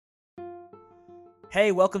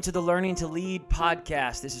Hey, welcome to the Learning to Lead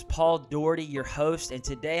podcast. This is Paul Doherty, your host, and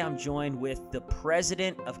today I'm joined with the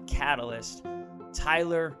president of Catalyst,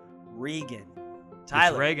 Tyler Regan.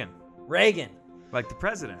 Tyler. It's Reagan. like the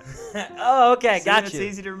president. Oh, okay, got It's you.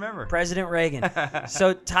 easy to remember. President Reagan.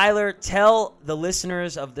 So, Tyler, tell the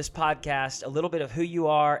listeners of this podcast a little bit of who you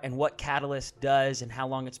are and what Catalyst does and how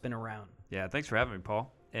long it's been around. Yeah, thanks for having me,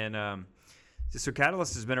 Paul. And so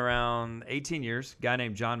Catalyst has been around 18 years. A guy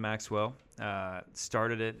named John Maxwell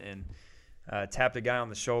started it and tapped a guy on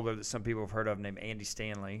the shoulder that some people have heard of named Andy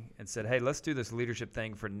Stanley and said, hey, let's do this leadership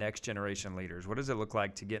thing for next generation leaders. What does it look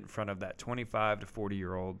like to get in front of that 25 to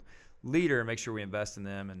 40-year-old leader and make sure we invest in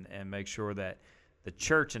them and make sure that the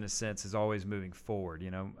church, in a sense, is always moving forward. You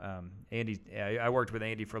know, I worked with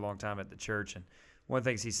Andy for a long time at the church, and one of the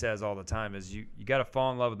things he says all the time is you got to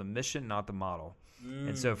fall in love with the mission, not the model.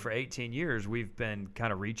 And so for 18 years, we've been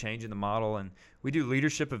kind of rechanging the model, and we do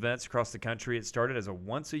leadership events across the country. It started as a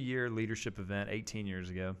once-a-year leadership event 18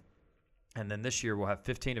 years ago, and then this year we'll have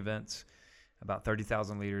 15 events, about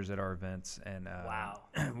 30,000 leaders at our events. And Wow.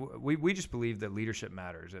 we just believe that leadership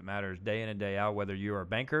matters. It matters day in and day out, whether you're a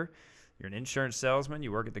banker, you're an insurance salesman,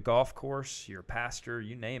 you work at the golf course, you're a pastor,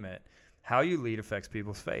 you name it. How you lead affects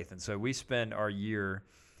people's faith. And so we spend our year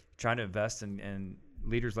trying to invest in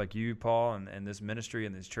leaders like you, Paul, and this ministry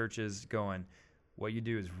and these churches going, what you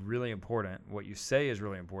do is really important. What you say is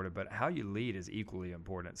really important, but how you lead is equally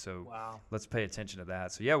important. So Let's pay attention to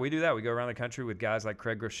that. So, yeah, we do that. We go around the country with guys like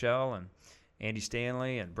Craig Groeschel and Andy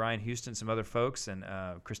Stanley and Brian Houston, some other folks, and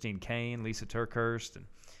Christine Kane, Lisa Turkhurst,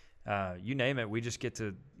 and you name it. We just get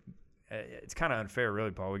to it's kind of unfair,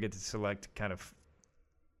 really, Paul. We get to select kind of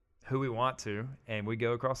who we want to, and we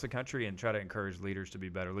go across the country and try to encourage leaders to be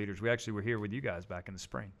better leaders. We actually were here with you guys back in the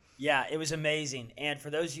spring. Yeah, it was amazing. And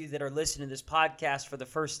for those of you that are listening to this podcast for the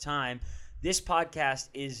first time, this podcast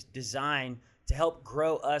is designed to help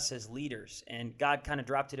grow us as leaders. And God kind of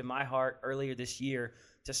dropped it in my heart earlier this year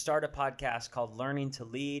to start a podcast called Learning to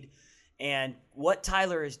Lead. And what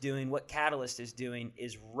Tyler is doing, what Catalyst is doing,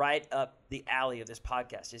 is right up the alley of this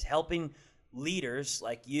podcast, is helping leaders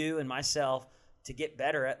like you and myself to get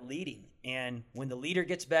better at leading. And when the leader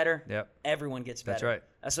gets better, everyone gets better. That's right.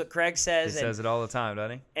 That's what Craig says. He says it all the time,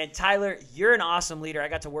 doesn't he? And Tyler, you're an awesome leader. I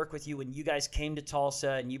got to work with you when you guys came to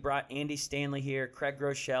Tulsa, and you brought Andy Stanley here, Craig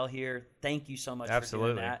Groeschel here. Thank you so much for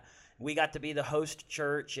doing that. We got to be the host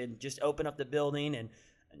church and just open up the building, and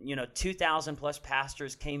 2,000 plus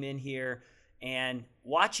pastors came in here, and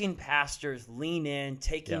watching pastors lean in,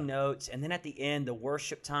 taking notes, and then at the end, the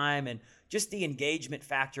worship time and just the engagement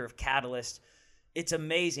factor of Catalyst. It's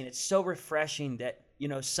amazing. It's so refreshing that,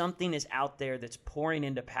 something is out there that's pouring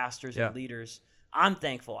into pastors and leaders. I'm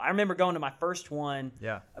thankful. I remember going to my first one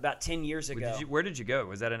about 10 years ago. Where did you go?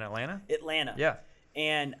 Was that in Atlanta? Atlanta. Yeah.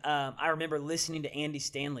 And I remember listening to Andy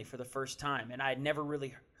Stanley for the first time, and I had never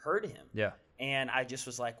really heard him. Yeah. And I just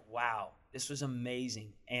was like, wow, this was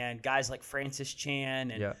amazing. And guys like Francis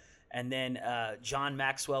Chan and then John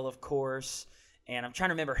Maxwell, of course. And I'm trying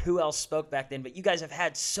to remember who else spoke back then, but you guys have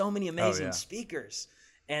had so many amazing speakers,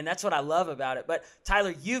 and that's what I love about it. But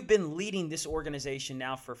Tyler, you've been leading this organization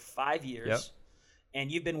now for 5 years,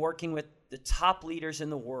 and you've been working with the top leaders in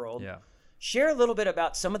the world. Yeah. Share a little bit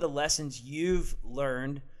about some of the lessons you've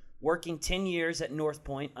learned working 10 years at North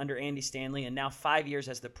Point under Andy Stanley, and now 5 years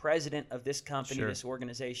as the president of this company, this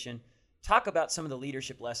organization. Talk about some of the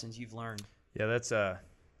leadership lessons you've learned. Yeah, that's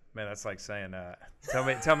man, that's like saying, tell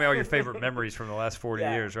me all your favorite memories from the last 40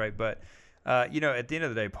 years, right? But, at the end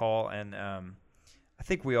of the day, Paul, and I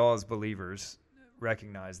think we all as believers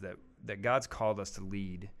recognize that God's called us to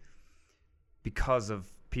lead because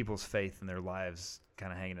of people's faith and their lives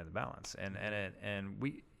kind of hanging in the balance. And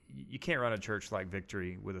you can't run a church like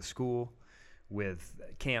Victory with a school, with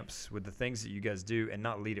camps, with the things that you guys do, and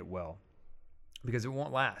not lead it well. Because it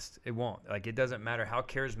won't last. It won't. Like, it doesn't matter how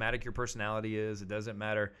charismatic your personality is. It doesn't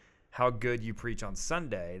matter how good you preach on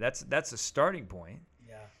Sunday. That's a starting point.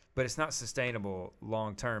 Yeah. But it's not sustainable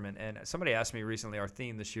long term. And somebody asked me recently, our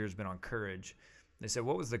theme this year has been on courage. They said,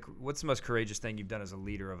 what's the most courageous thing you've done as a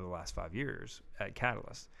leader over the last 5 years at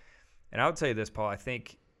Catalyst? And I would tell you this, Paul. I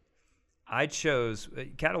think I chose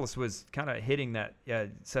Catalyst was kind of hitting that.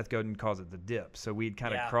 Seth Godin calls it the dip. So we'd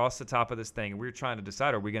kind of crossed the top of this thing, and we were trying to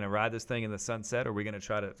decide: are we going to ride this thing in the sunset, or are we going to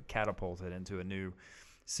try to catapult it into a new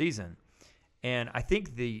season? And I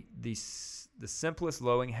think the simplest,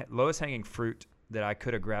 lowest hanging fruit that I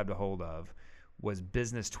could have grabbed a hold of was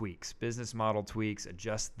business tweaks, business model tweaks.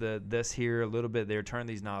 Adjust this here a little bit there, turn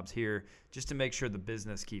these knobs here, just to make sure the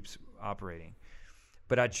business keeps operating.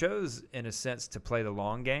 But I chose, in a sense, to play the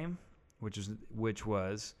long game, which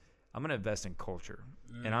was I'm going to invest in culture,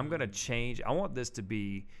 and I'm going to change. I want this to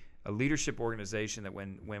be a leadership organization that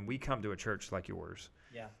when we come to a church like yours,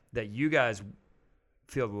 that you guys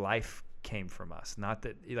feel life came from us. Not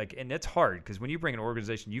that and it's hard because when you bring an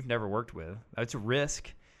organization you've never worked with, it's a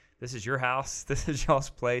risk. This is your house. This is y'all's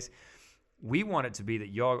place. We want it to be that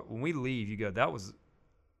y'all, when we leave, you go, that was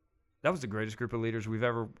the greatest group of leaders we've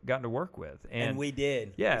ever gotten to work with. And we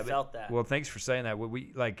did. Yeah. We felt that. Well, thanks for saying that.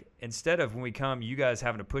 We instead of when we come, you guys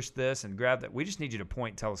having to push this and grab that, we just need you to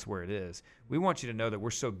point and tell us where it is. We want you to know that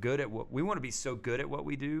we're so good at we want to be so good at what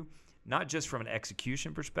we do, not just from an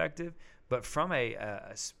execution perspective, but from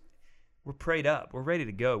we're prayed up. We're ready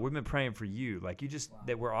to go. We've been praying for you.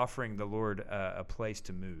 That we're offering the Lord a place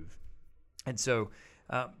to move. And so,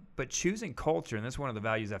 but choosing culture, and that's one of the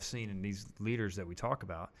values I've seen in these leaders that we talk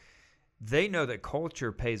about, they know that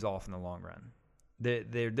culture pays off in the long run.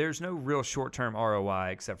 There's no real short-term ROI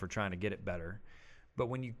except for trying to get it better. But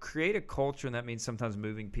when you create a culture, and that means sometimes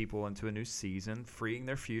moving people into a new season, freeing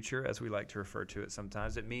their future, as we like to refer to it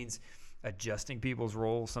sometimes. It means adjusting people's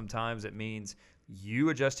roles. Sometimes it means you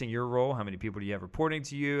adjusting your role. How many people do you have reporting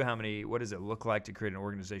to you? What does it look like to create an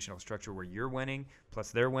organizational structure where you're winning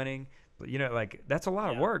plus they're winning? But that's a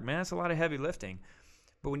lot of work, man. That's a lot of heavy lifting.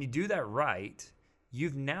 But when you do that right,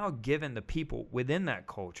 you've now given the people within that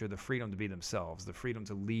culture the freedom to be themselves, the freedom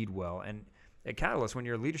to lead well. And at Catalyst, when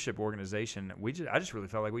you're a leadership organization, I just really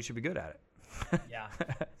felt like we should be good at it. Yeah.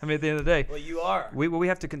 I mean, at the end of the day, well, you are. We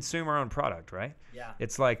have to consume our own product, right? Yeah.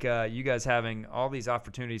 It's like you guys having all these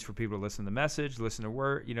opportunities for people to listen to the message, listen to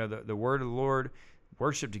word, the word of the Lord,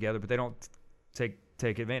 worship together, but they don't take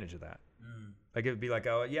advantage of that. Like it would be like,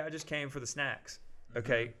 oh yeah, I just came for the snacks.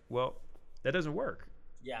 Okay, well, that doesn't work.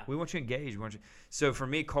 Yeah. We want you engaged. So for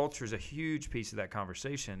me, culture is a huge piece of that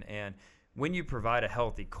conversation. And when you provide a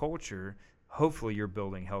healthy culture, hopefully you're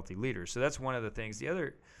building healthy leaders. So that's one of the things. The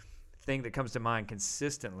other thing that comes to mind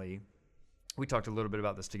consistently, we talked a little bit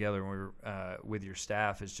about this together when we were with your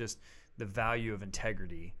staff, is just the value of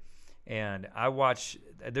integrity. And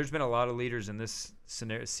there's been a lot of leaders in this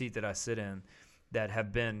seat that I sit in that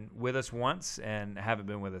have been with us once and haven't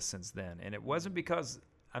been with us since then. And it wasn't because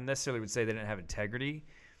I necessarily would say they didn't have integrity.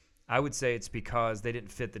 I would say it's because they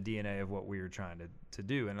didn't fit the DNA of what we were trying to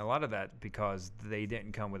do. And a lot of that because they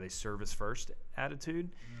didn't come with a service-first attitude.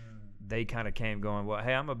 They kind of came going, well,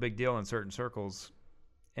 hey, I'm a big deal in certain circles.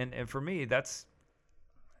 And for me,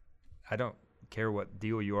 I don't care what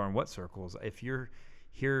deal you are in what circles. If you're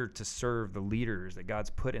here to serve the leaders that God's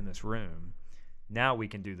put in this room, now we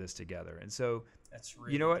can do this together. And so, that's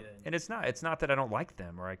really you know what? Good. And it's not that I don't like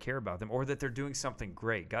them or I care about them or that they're doing something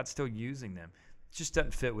great. God's still using them. It just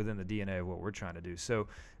doesn't fit within the DNA of what we're trying to do. So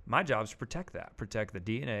my job is to protect the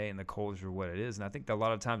DNA and the culture of what it is. And I think that a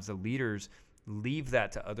lot of times the leaders leave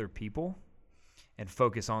that to other people and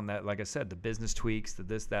focus on that, like I said, the business tweaks, the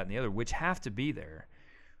this, that, and the other, which have to be there.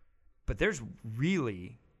 But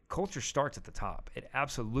culture starts at the top. It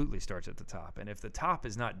absolutely starts at the top. And if the top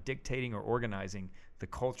is not dictating or organizing the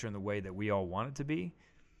culture in the way that we all want it to be,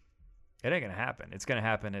 it ain't going to happen. It's going to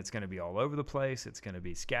happen. It's going to be all over the place. It's going to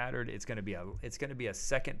be scattered. It's going to be a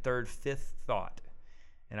second, third, fifth thought.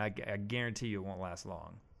 And I guarantee you it won't last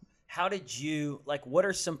long. How did you, what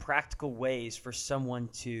are some practical ways for someone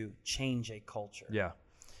to change a culture? Yeah.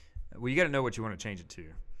 Well, you got to know what you want to change it to.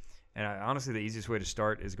 And honestly, the easiest way to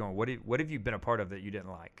start is going, what have you been a part of that you didn't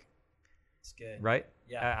like? It's good. Right?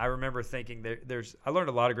 Yeah. I remember thinking I learned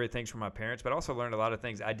a lot of great things from my parents, but I also learned a lot of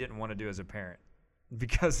things I didn't want to do as a parent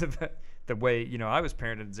because of the way, I was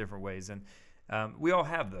parented in different ways. And we all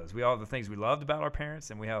have those. We all have the things we loved about our parents,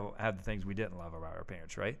 and we have the things we didn't love about our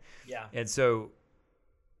parents, right? Yeah. And so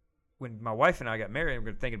when my wife and I got married and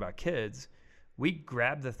we were thinking about kids, we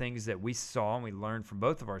grabbed the things that we saw and we learned from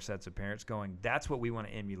both of our sets of parents going, that's what we want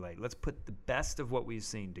to emulate. Let's put the best of what we've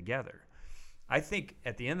seen together. I think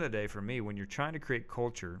at the end of the day, for me, when you're trying to create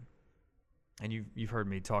culture, and you've heard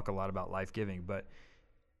me talk a lot about life giving, but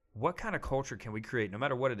what kind of culture can we create, no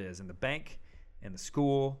matter what it is, in the bank, in the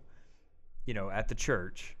school, at the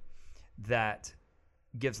church, that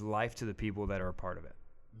gives life to the people that are a part of it?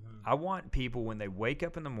 Mm-hmm. I want people, when they wake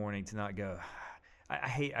up in the morning, to not go,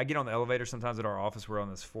 I get on the elevator sometimes at our office. We're on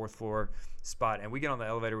this 4th floor spot, and we get on the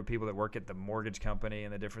elevator with people that work at the mortgage company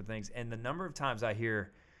and the different things. And the number of times I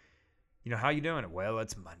hear, how you doing? Well,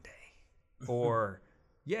 it's Monday. Or,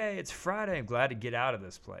 yay, it's Friday. I'm glad to get out of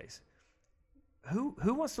this place.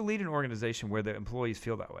 Who wants to lead an organization where the employees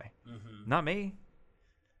feel that way? Mm-hmm. Not me.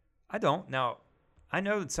 I don't. Now, I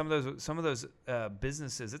know that some of those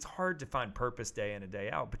businesses, it's hard to find purpose day in and day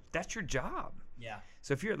out, but that's your job. Yeah.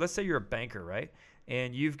 So let's say you're a banker, right?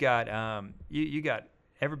 And you've got you got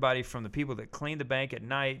everybody from the people that clean the bank at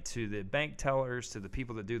night to the bank tellers to the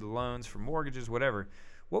people that do the loans for mortgages, whatever.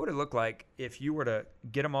 What would it look like if you were to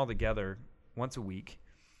get them all together once a week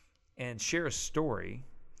and share a story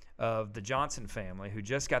of the Johnson family who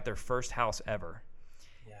just got their first house ever,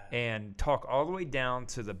 and talk all the way down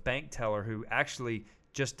to the bank teller who actually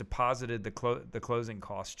just deposited the closing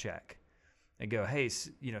cost check, and go, hey,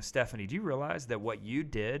 Stephanie, do you realize that what you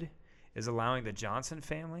did is allowing the Johnson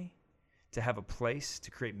family to have a place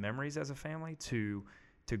to create memories as a family, to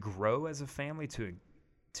grow as a family, to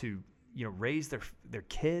raise their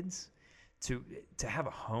kids, to have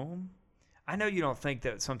a home? I know you don't think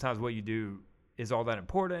that sometimes what you do is all that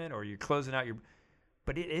important, or you're closing out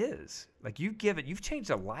but it is. Like, you've changed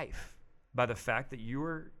a life by the fact that you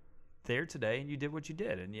were there today and you did what you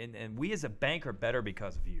did. And we as a bank are better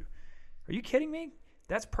because of you. Are you kidding me?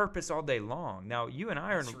 That's purpose all day long. Now, you and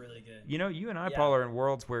I are, really good. You and I, Paul, are in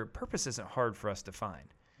worlds where purpose isn't hard for us to find.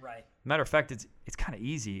 Right. Matter of fact, it's kind of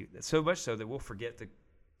easy, so much so that we'll forget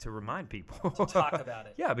to remind people. To talk about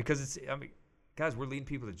it. Yeah, because guys, we're leading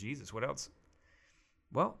people to Jesus. What else?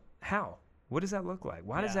 Well, how? What does that look like?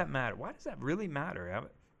 Why does that matter? Why does that really matter?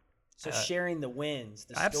 So sharing the wins,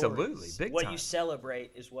 the absolutely, stories, big what time. You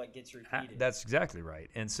celebrate is what gets repeated. That's exactly right.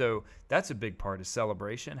 And so that's a big part of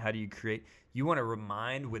celebration. How do you create? You want to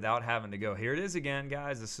remind without having to go, here it is again,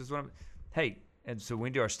 guys. This is what hey. And so when we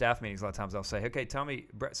do our staff meetings, a lot of times I'll say, okay, tell me,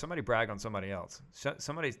 somebody brag on somebody else.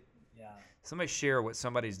 Somebody share what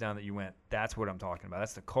somebody's done that you went, that's what I'm talking about.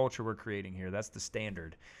 That's the culture we're creating here. That's the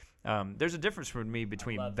standard. There's a difference for me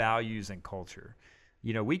between values and culture.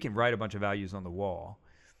 We can write a bunch of values on the wall,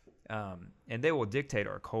 and they will dictate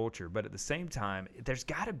our culture. But at the same time, there's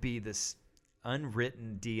got to be this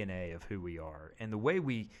unwritten DNA of who we are. And the way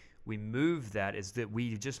we move that is that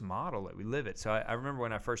we just model it. We live it. So I remember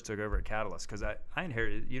when I first took over at Catalyst, because I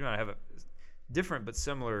inherited, I have a different but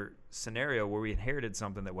similar scenario where we inherited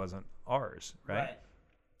something that wasn't ours, right?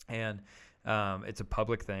 And it's a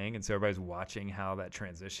public thing, and so everybody's watching how that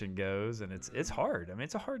transition goes, and it's hard. I mean,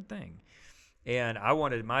 it's a hard thing. And I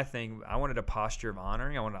wanted a posture of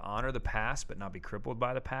honoring. I wanted to honor the past, but not be crippled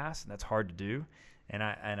by the past, and that's hard to do. And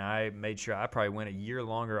I made sure I probably went a year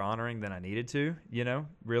longer honoring than I needed to,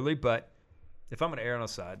 really. But if I'm going to err on a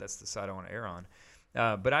side, that's the side I want to err on.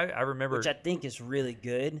 But I remember, which I think is really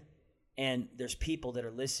good. And there's people that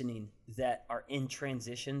are listening that are in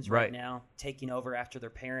transitions right now, taking over after their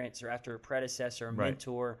parents or after a predecessor or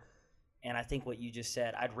mentor. And I think what you just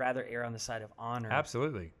said, I'd rather err on the side of honor,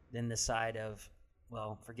 absolutely, than the side of,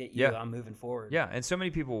 well, forget you, I'm moving forward. Yeah, and so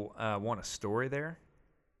many people want a story there,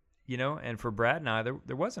 and for Brad and I,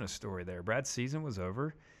 there wasn't a story there. Brad's season was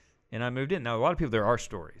over, and I moved in. Now, a lot of people, there are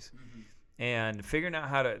stories. Mm-hmm. And figuring out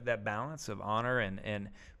how to that balance of honor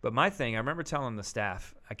but my thing, I remember telling the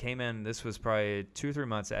staff, I came in, this was probably 2 or 3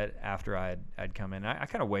 months after I'd come in. I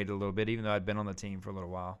kind of waited a little bit, even though I'd been on the team for a little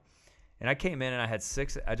while. And I came in and I had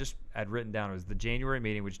 6, I'd written down, it was the January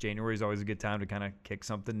meeting, which January is always a good time to kind of kick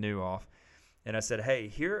something new off. And I said, hey,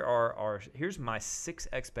 here's my 6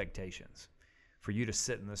 expectations for you to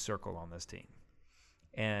sit in this circle on this team.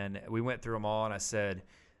 And we went through them all, and I said,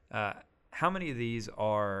 how many of these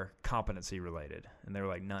are competency related? And they were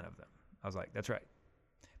like, none of them. I was like, that's right.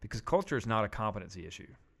 Because culture is not a competency issue.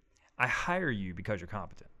 I hire you because you're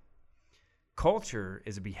competent. Culture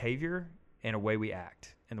is a behavior and a way we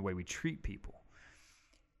act and the way we treat people.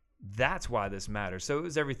 That's why this matters. So it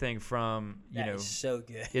was everything from, that is so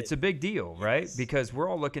good. It's a big deal, right? Yes. Because we're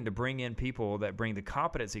all looking to bring in people that bring the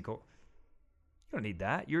competency. You don't need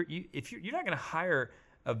that. You're not going to hire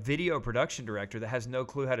a video production director that has no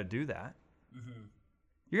clue how to do that. Mm-hmm.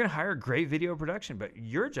 You're going to hire a great video production, but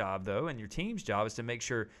your job, though, and your team's job is to make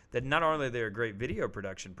sure that not only they're a great video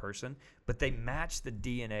production person, but they match the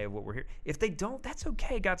DNA of what we're here. If they don't, that's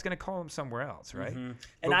okay. God's going to call them somewhere else, right? Mm-hmm.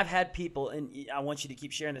 And I've had people, and I want you to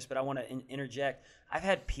keep sharing this, but I want to interject. I've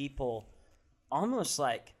had people almost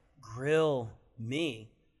like grill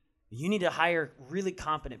me. You need to hire really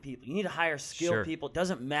competent people. You need to hire skilled people. It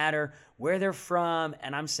doesn't matter where they're from.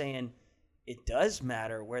 And I'm saying it does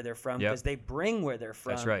matter where they're from because they bring where they're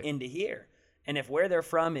from into here. And if where they're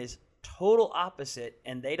from is total opposite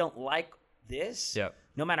and they don't like this,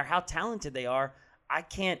 no matter how talented they are,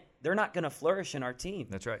 they're not going to flourish in our team.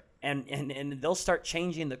 That's right. And they'll start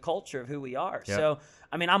changing the culture of who we are. Yep. So,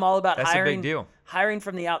 I mean, I'm all about hiring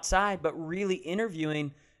from the outside, but really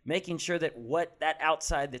interviewing, making sure that that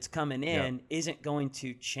outside that's coming in isn't going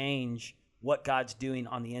to change what God's doing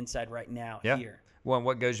on the inside right now here. Well, and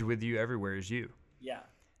what goes with you everywhere is you. Yeah.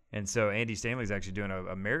 And so Andy Stanley's actually doing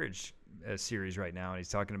a marriage series right now, and he's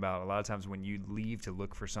talking about a lot of times when you leave to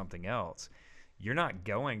look for something else, you're not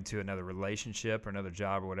going to another relationship or another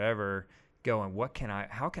job or whatever going,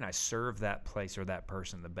 how can I serve that place or that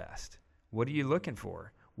person the best? What are you looking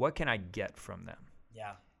for? What can I get from them?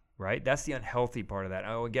 Yeah. Right? That's the unhealthy part of that.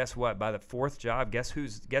 Oh, and guess what? By the fourth job, guess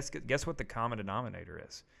what the common denominator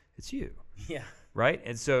is? It's you. Yeah. Right?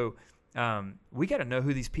 And so we got to know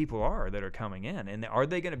who these people are that are coming in. And are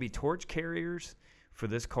they going to be torch carriers for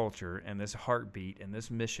this culture and this heartbeat and this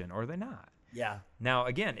mission, or are they not? Yeah. Now,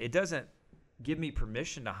 again, it doesn't give me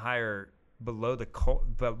permission to hire below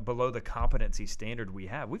the competency standard we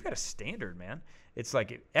have. We've got a standard, man. It's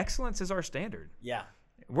like excellence is our standard. Yeah.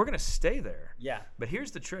 We're going to stay there. Yeah. But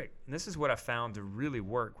here's the trick, and this is what I found to really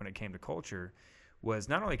work when it came to culture, was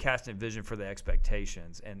not only casting a vision for the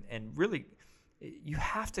expectations, and really you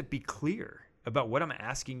have to be clear about what I'm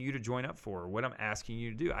asking you to join up for, what I'm asking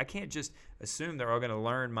you to do. I can't just assume they're all going to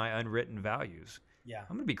learn my unwritten values. Yeah.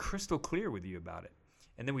 I'm going to be crystal clear with you about it.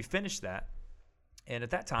 And then we finished that. And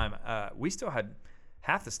at that time, we still had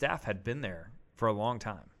half the staff had been there for a long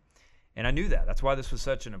time. And I knew that. That's why this was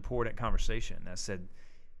such an important conversation. I said,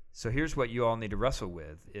 so here's what you all need to wrestle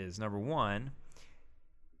with is, number one,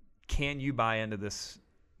 can you buy into this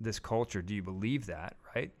culture? Do you believe that,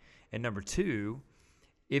 right? And number two,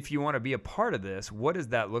 if you want to be a part of this, what does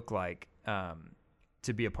that look like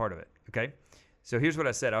to be a part of it, okay? So here's what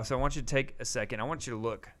I said. I want you to take a second. I want you to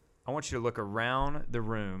look around the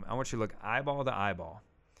room. I want you to look eyeball to eyeball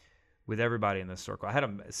with everybody in this circle. I had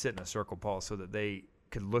them sit in a circle, Paul, so that they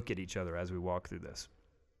could look at each other as we walk through this,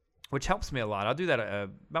 which helps me a lot. I'll do that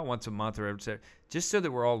about once a month or every, just so that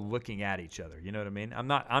we're all looking at each other. You know what I mean? I'm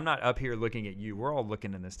not up here looking at you. We're all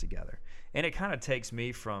looking in this together. And it kind of takes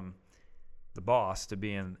me from the boss to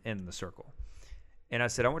being in the circle. And I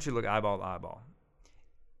said, I want you to look eyeball to eyeball.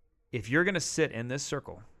 If you're going to sit in this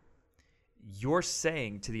circle, you're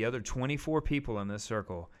saying to the other 24 people in this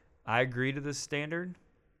circle, I agree to this standard,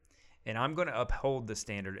 and I'm going to uphold the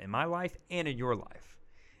standard in my life and in your life.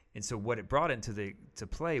 And so what it brought into to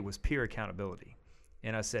play was peer accountability.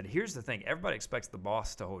 And I said, here's the thing. Everybody expects the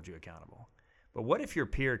boss to hold you accountable. But what if your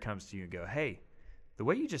peer comes to you and go, hey, the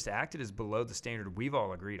way you just acted is below the standard we've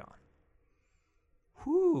all agreed on?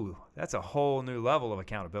 Whew, that's a whole new level of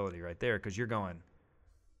accountability right there, because you're going,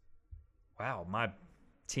 wow, my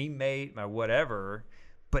teammate, my whatever.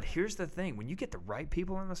 But here's the thing. When you get the right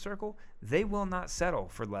people in the circle, they will not settle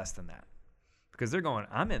for less than that, because they're going,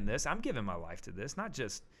 I'm in this. I'm giving my life to this, not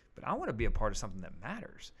just, but I want to be a part of something that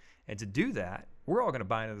matters. And to do that, we're all going to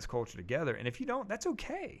buy into this culture together. And if you don't, that's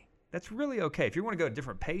okay. That's really okay. If you want to go a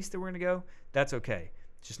different pace that we're going to go, that's okay.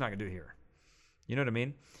 It's just not going to do it here. You know what I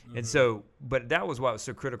mean? Mm-hmm. And so, but that was why it was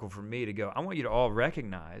so critical for me to go, I want you to all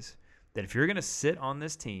recognize that if you're going to sit on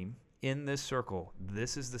this team, in this circle,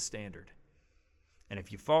 this is the standard. And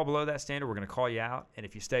if you fall below that standard, we're going to call you out. And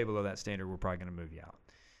if you stay below that standard, we're probably going to move you out.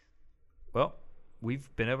 Well,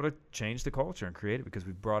 we've been able to change the culture and create it because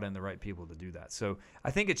we've brought in the right people to do that. So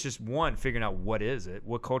I think it's just, one, figuring out what is it,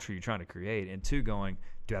 what culture you're trying to create, and two, going,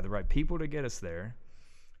 do I have the right people to get us there?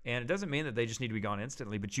 And it doesn't mean that they just need to be gone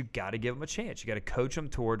instantly, but you got to give them a chance. You got to coach them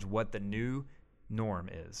towards what the new norm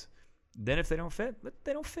is. Then if they don't fit,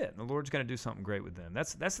 they don't fit. And the Lord's going to do something great with them.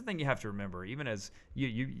 That's the thing you have to remember. Even as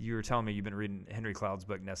you were telling me you've been reading Henry Cloud's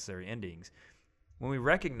book, Necessary Endings. When we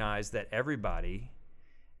recognize that everybody,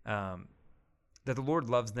 that the Lord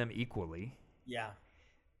loves them equally, yeah,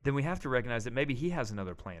 then we have to recognize that maybe he has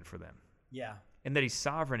another plan for them. Yeah. And that he's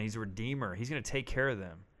sovereign, he's a redeemer, he's going to take care of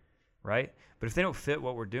them, right? But if they don't fit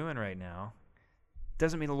what we're doing right now,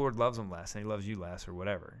 doesn't mean the Lord loves them less and he loves you less or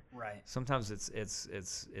whatever. Right. Sometimes it's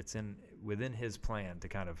within his plan to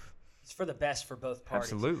kind of, it's for the best for both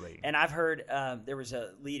parties. Absolutely. And I've heard there was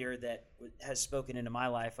a leader that has spoken into my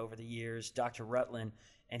life over the years, Dr. Rutland,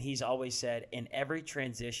 and he's always said, in every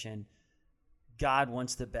transition, God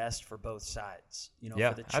wants the best for both sides. You know,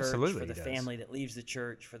 for the church, for the family that leaves the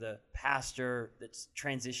church, for the pastor that's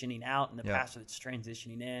transitioning out and the pastor that's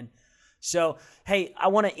transitioning in. So, hey, I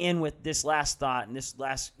want to end with this last thought and this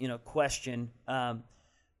last, question.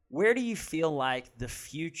 Where do you feel like the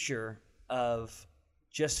future of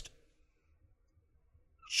just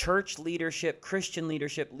church leadership, Christian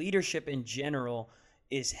leadership in general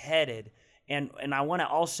is headed? And I want to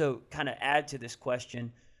also kind of add to this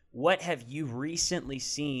question, what have you recently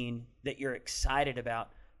seen that you're excited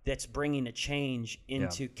about that's bringing a change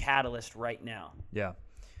into Catalyst right now? Yeah.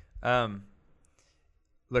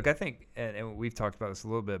 Look, I think, and we've talked about this a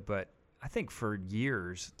little bit, but I think for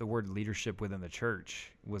years, the word leadership within the church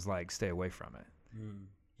was like, stay away from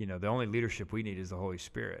it. The only leadership we need is the Holy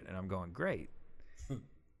Spirit. And I'm going, great.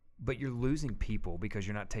 But you're losing people because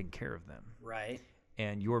you're not taking care of them. Right.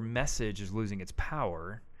 And your message is losing its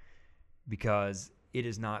power because it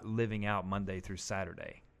is not living out Monday through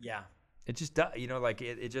Saturday. Yeah. It just does, like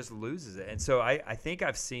it just loses it. And so I think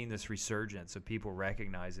I've seen this resurgence of people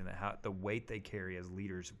recognizing that the weight they carry as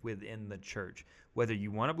leaders within the church. Whether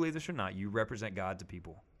you want to believe this or not, you represent God to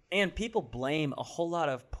people. And people blame a whole lot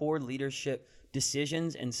of poor leadership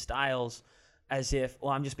decisions and styles as if,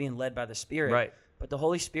 well, I'm just being led by the Spirit. Right. But the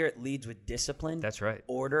Holy Spirit leads with discipline. That's right.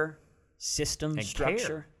 Order, system, and structure.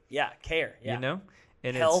 Care. Yeah, care. Yeah.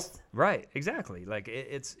 And health. Right, exactly. Like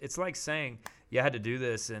it's like saying, I had to do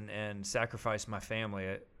this and sacrifice my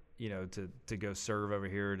family, to go serve over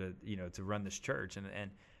here to run this church.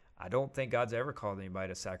 And I don't think God's ever called anybody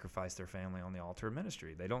to sacrifice their family on the altar of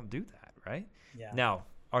ministry. They don't do that, right? Yeah. Now,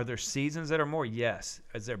 are there seasons that are more? Yes.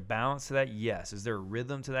 Is there balance to that? Yes. Is there a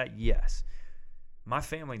rhythm to that? Yes. My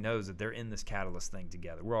family knows that they're in this Catalyst thing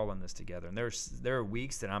together. We're all in this together. And there are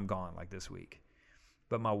weeks that I'm gone, like this week.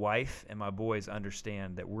 But my wife and my boys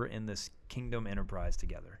understand that we're in this kingdom enterprise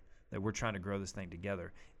together, that we're trying to grow this thing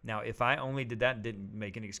together. Now, if I only did that and didn't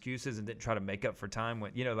make any excuses and didn't try to make up for time,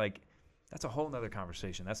 when that's a whole nother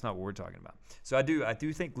conversation. That's not what we're talking about. So I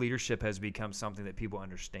do think leadership has become something that people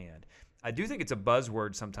understand. I do think it's a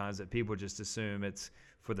buzzword sometimes that people just assume it's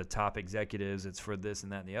for the top executives, it's for this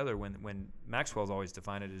and that and the other, when Maxwell's always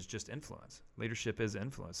defined it as just influence. Leadership is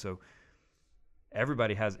influence. So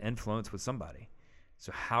everybody has influence with somebody.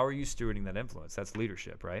 So how are you stewarding that influence? That's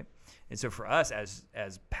leadership, right? And so for us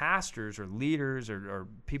as pastors or leaders or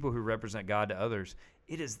people who represent God to others,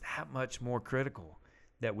 it is that much more critical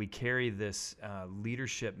that we carry this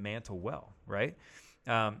leadership mantle well, right?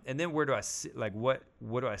 And then where do I see, what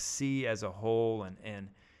do I see as a whole? And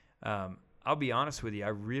I'll be honest with you, I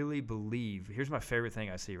really believe, here's my favorite thing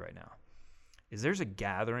I see right now, is there's a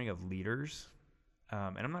gathering of leaders.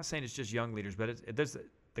 And I'm not saying it's just young leaders, but there's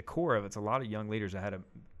the core of it's a lot of young leaders. I had a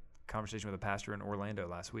conversation with a pastor in Orlando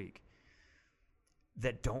last week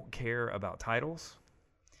that don't care about titles,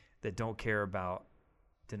 that don't care about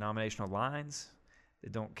denominational lines,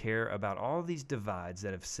 that don't care about all these divides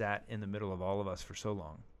that have sat in the middle of all of us for so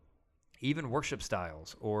long. Even worship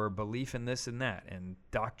styles or belief in this and that and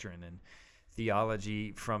doctrine and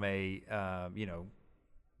theology from a,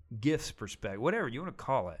 gifts perspective, whatever you want to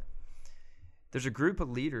call it. There's a group of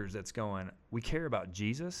leaders that's going, we care about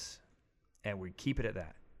Jesus and we keep it at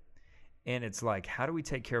that. And it's like, how do we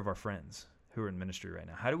take care of our friends who are in ministry right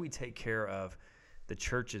now? How do we take care of the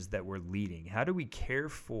churches that we're leading? How do we care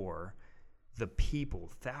for the people,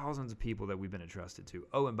 thousands of people that we've been entrusted to?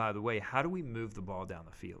 Oh, and by the way, how do we move the ball down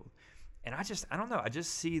the field? And I don't know. I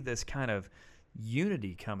just see this kind of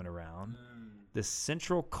unity coming around, this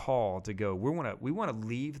central call to go, we want to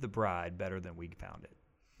leave the bride better than we found it.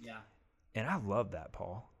 Yeah. And I love that,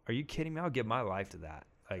 Paul. Are you kidding me? I'll give my life to that.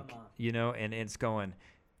 And it's going,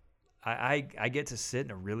 I get to sit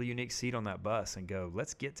in a really unique seat on that bus and go,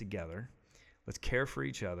 let's get together. Let's care for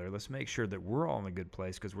each other. Let's make sure that we're all in a good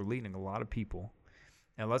place because we're leading a lot of people.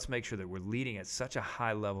 And let's make sure that we're leading at such a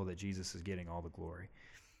high level that Jesus is getting all the glory.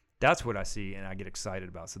 That's what I see and I get excited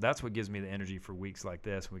about. So that's what gives me the energy for weeks like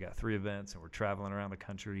this. We got 3 events and we're traveling around the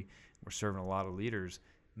country. We're serving a lot of leaders.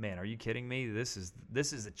 Man, are you kidding me? This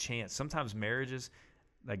is a chance. Sometimes marriages,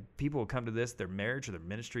 like people will come to this, their marriage or their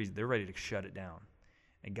ministries, they're ready to shut it down.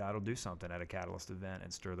 And God will do something at a Catalyst event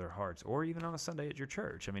and stir their hearts. Or even on a Sunday at your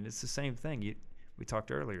church. I mean, it's the same thing. We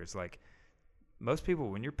talked earlier. It's like most people,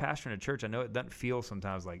 when you're pastoring a church, I know it doesn't feel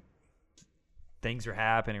sometimes like things are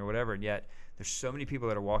happening or whatever. And yet there's so many people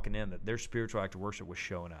that are walking in that their spiritual act of worship was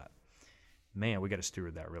showing up. Man, we got to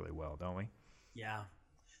steward that really well, don't we? Yeah.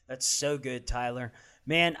 That's so good, Tyler.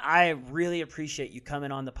 Man, I really appreciate you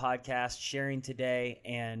coming on the podcast, sharing today,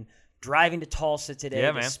 and driving to Tulsa today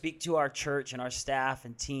to speak to our church and our staff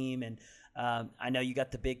and team. And I know you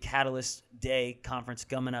got the big Catalyst Day conference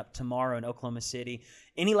coming up tomorrow in Oklahoma City.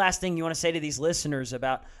 Any last thing you want to say to these listeners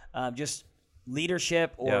about just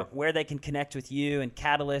leadership or where they can connect with you and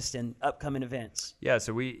Catalyst and upcoming events? Yeah,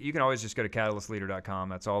 so you can always just go to catalystleader.com.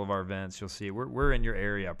 That's all of our events. You'll see we're in your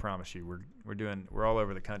area. I promise you. We're all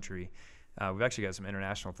over the country. We've actually got some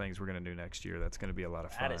international things we're going to do next year. That's going to be a lot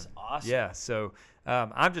of fun. That is awesome. Yeah, so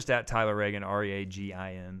I'm just at Tyler Reagin,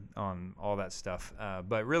 Reagin, on all that stuff.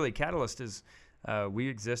 But really, Catalyst is we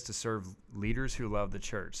exist to serve leaders who love the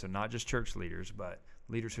church. So not just church leaders, but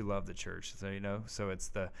leaders who love the church. So so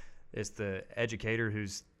it's the educator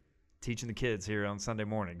who's teaching the kids here on Sunday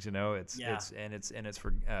mornings. It's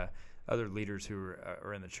for other leaders who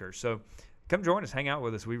are in the church. So come join us, hang out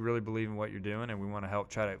with us. We really believe in what you're doing, and we want to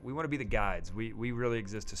help we want to be the guides. We really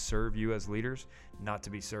exist to serve you as leaders, not to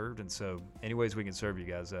be served. And so any ways we can serve you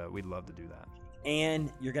guys, we'd love to do that.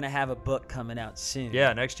 and you're going to have a book coming out soon.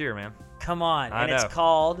 Yeah, next year, man. Come on. I know. It's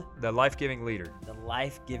called The Life-Giving Leader. The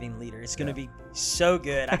Life-Giving Leader. It's going to be so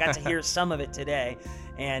good. I got to hear some of it today.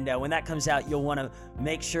 And when that comes out, you'll want to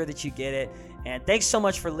make sure that you get it. And thanks so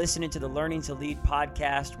much for listening to the Learning to Lead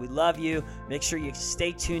podcast. We love you. Make sure you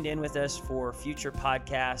stay tuned in with us for future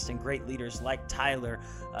podcasts and great leaders like Tyler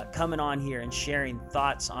coming on here and sharing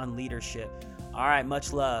thoughts on leadership. All right,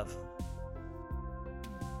 much love.